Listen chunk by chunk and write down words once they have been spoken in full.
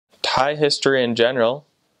Thai history in general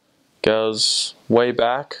goes way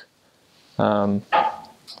back.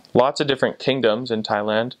 Lots of different kingdoms in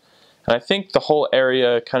Thailand. And I think the whole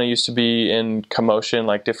area kind of used to be in commotion,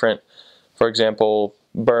 like different, for example,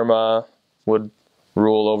 Burma would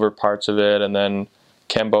rule over parts of it, and then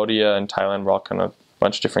Cambodia and Thailand were all kind of a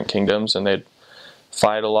bunch of different kingdoms, and they'd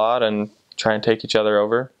fight a lot and try and take each other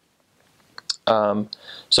over.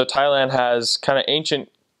 So Thailand has kind of ancient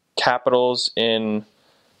capitals in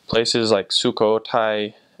places like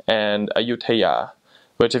Sukhothai and Ayutthaya,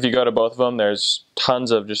 which if you go to both of them, there's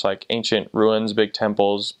tons of just like ancient ruins, big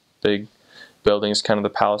temples, big buildings, kind of the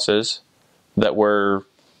palaces that were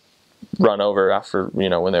run over after,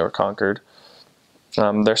 when they were conquered.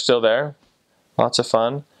 They're still there. Lots of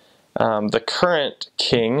fun. The current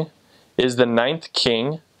king is the 9th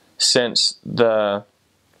king since the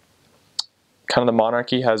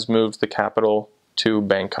monarchy has moved the capital to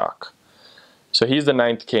Bangkok. So he's the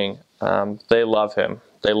 9th king. They love him.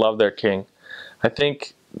 They love their king. I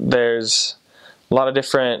think there's a lot of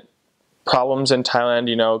different problems in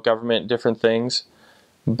Thailand, government, different things.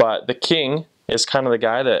 But the king is kind of the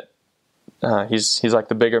guy that he's like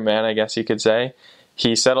the bigger man, I guess you could say.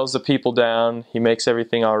 He settles the people down. He makes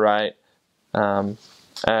everything all right.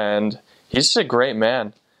 And he's just a great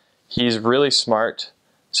man. He's really smart.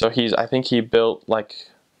 So I think he built like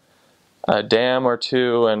a dam or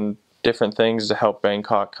two and different things to help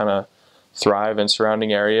Bangkok kind of thrive in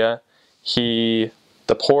surrounding area. I think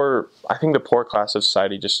the poor class of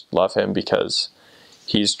society just love him because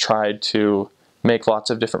he's tried to make lots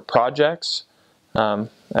of different projects and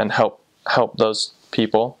help those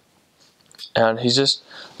people. And he's just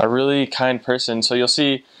a really kind person. So you'll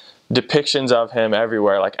see depictions of him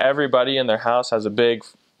everywhere. Like everybody in their house has a big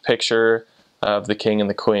picture of the king and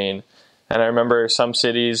the queen. And I remember some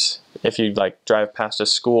cities, if you like drive past a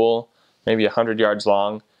school, maybe 100 yards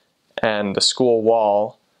long, and the school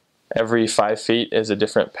wall, every 5 feet is a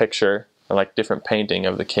different picture, or like different painting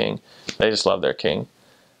of the king. They just love their king.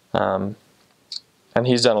 And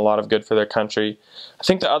he's done a lot of good for their country. I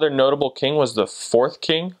think the other notable king was the 4th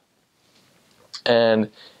king. And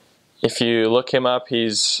if you look him up,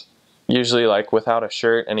 he's usually like without a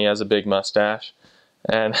shirt and he has a big mustache.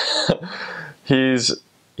 And he's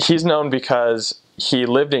known because he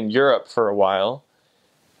lived in Europe for a while,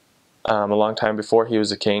 a long time before he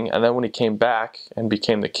was a king. And then when he came back and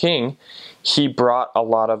became the king, he brought a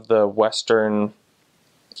lot of the Western,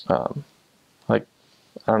 like,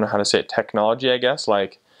 I don't know how to say it, technology, I guess,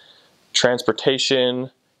 like transportation,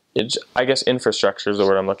 I guess infrastructure is the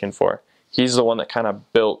word I'm looking for. He's the one that kind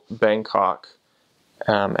of built Bangkok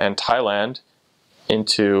and Thailand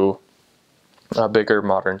into a bigger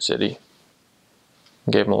modern city.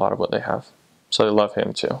 Gave them a lot of what they have. So they love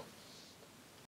him too.